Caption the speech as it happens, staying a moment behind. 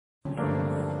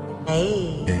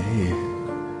Hey, Hey,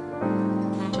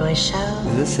 Joy Show.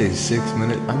 does this say 6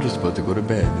 minutes? I'm just about to go to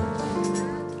bed.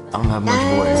 I don't have much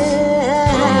voice,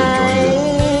 but I'm enjoying it.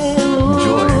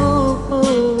 Joy,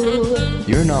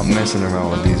 you're not messing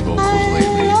around with these vocals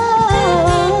lately.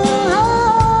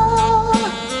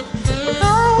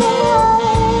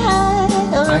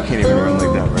 I can't even run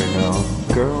like that right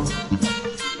now, girl.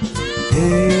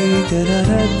 Hey, da da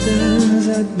da da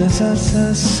da da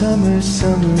summer, summer,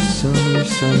 summer, summer,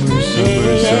 summer,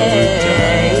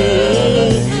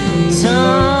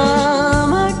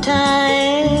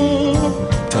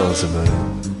 Summertime. Tell us about it.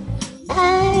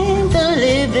 And the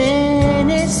living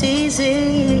is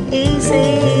easy, easy,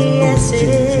 yes it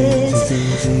is.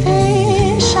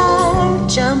 Fish are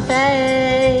jumping,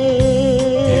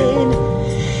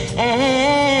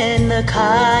 and the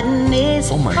cotton is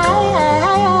Oh my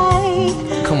high.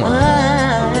 Come on.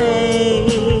 High.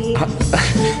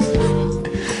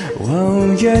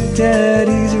 Well, your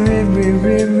daddy's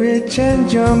rich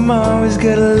and your mom is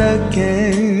good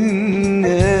looking.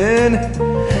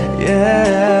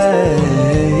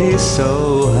 Yeah,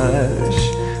 so hush,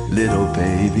 little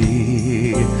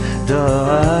baby,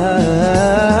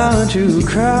 don't you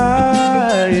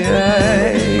cry.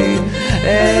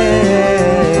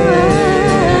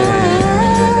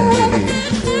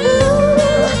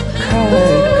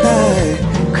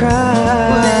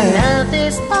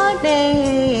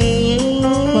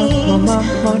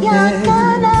 You're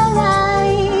gonna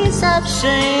rise up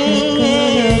singing.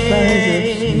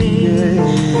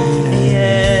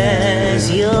 Yes,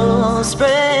 you'll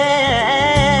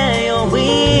spread your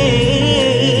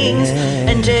wings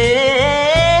and take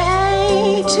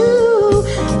to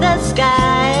the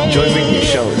sky. Joy, make me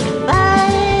shout.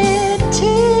 Fight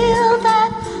till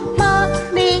that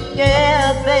morning,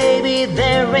 yeah, baby.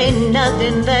 There ain't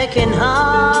nothing that can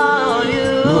harm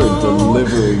you. You're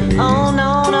delivering me. Oh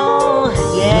no.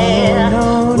 Yeah,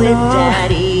 no, with no.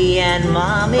 daddy and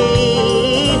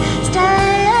mommy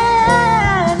standing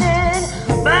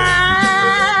by.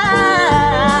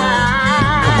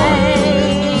 Come on,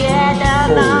 Yeah,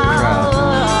 holy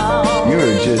crap.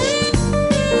 You're just...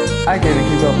 I can't even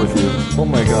keep up with you. Oh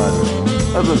my god.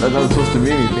 That's not supposed to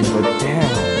be anything, but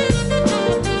damn.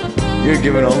 You're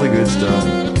giving all the good stuff.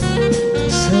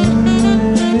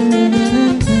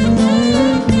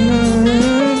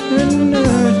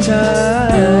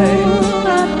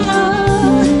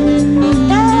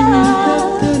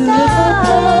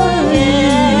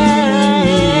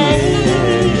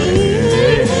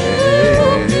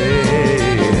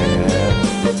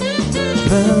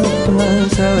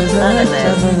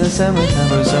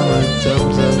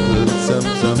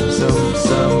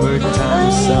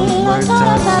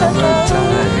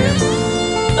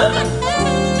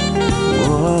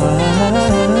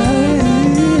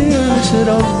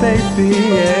 Oh baby,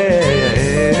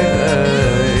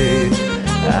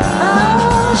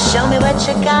 Show me what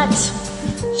you got.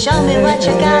 Show me what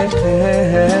you got.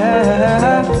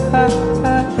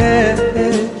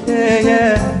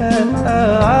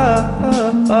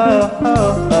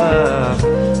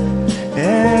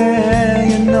 Yeah,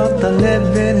 you know the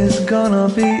living is gonna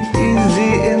be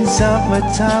easy in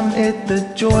summertime at the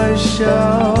Joy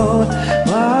Show.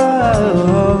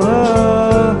 Whoa,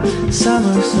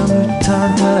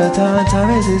 summertime,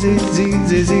 time is easy,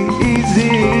 easy.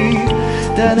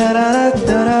 Da da da da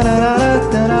da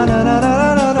da da da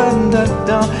da da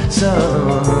da.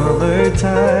 Summertime.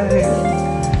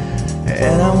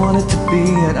 And I want it to be,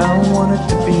 and I want it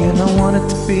to be, and I want it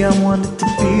to be, I want it to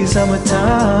be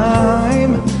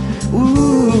summertime.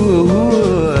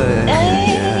 Ooh,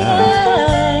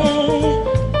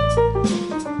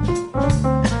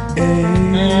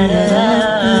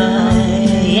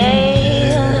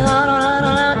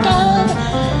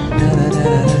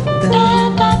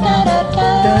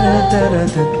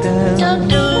 Don't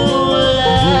do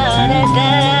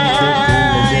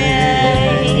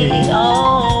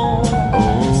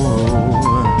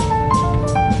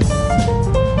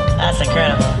that's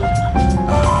incredible.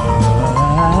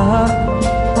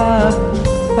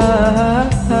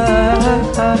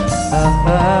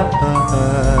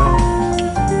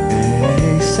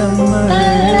 Hey, summer.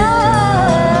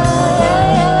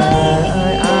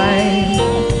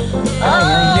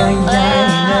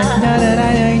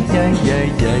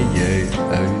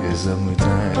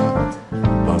 Summertime,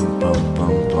 bum bum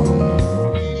bum bum.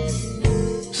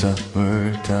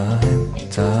 Summertime,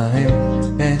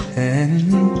 time, and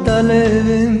the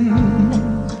living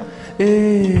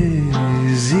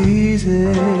is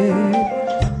easy.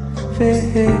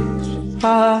 Fish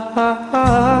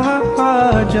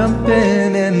are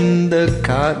jumping and the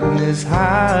cotton is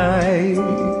high,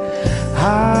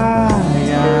 high,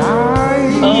 high.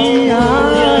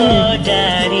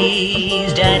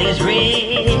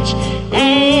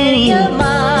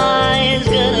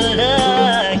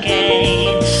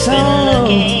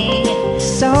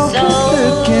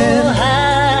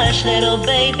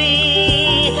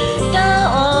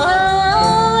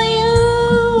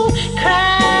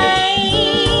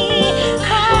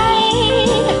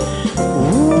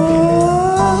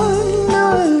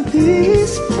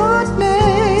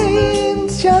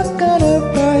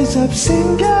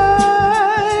 singing.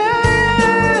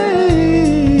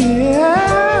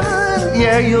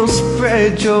 Yeah, you'll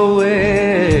spread your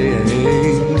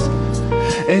wings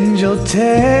and you'll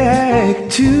take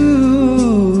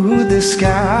to the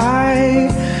sky.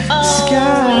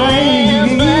 Sky. Yeah,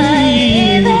 but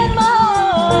in the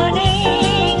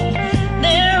morning,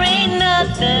 there ain't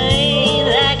nothing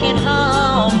that can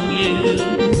harm you.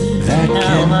 That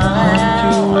can harm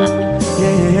you.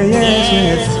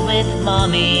 Yes. With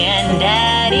mommy and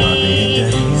daddy, Mommy and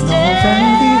daddy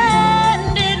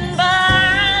standing by.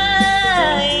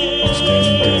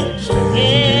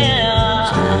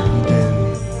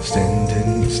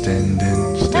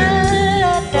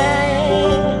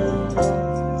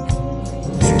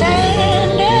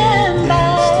 Standing.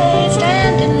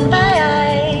 Standing by.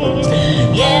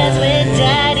 Yes, with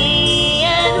daddy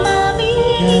and mommy.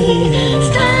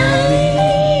 Standing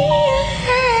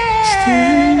by.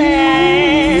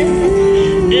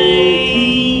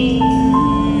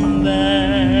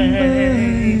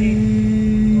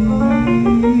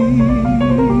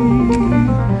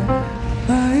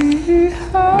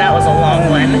 That was a long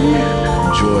one.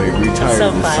 Joy, retire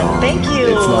So the fun. song. Thank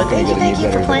you. It's not gonna Thank get any you better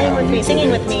for than playing how with you me, did singing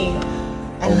it. with me.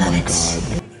 I Oh love my it. God.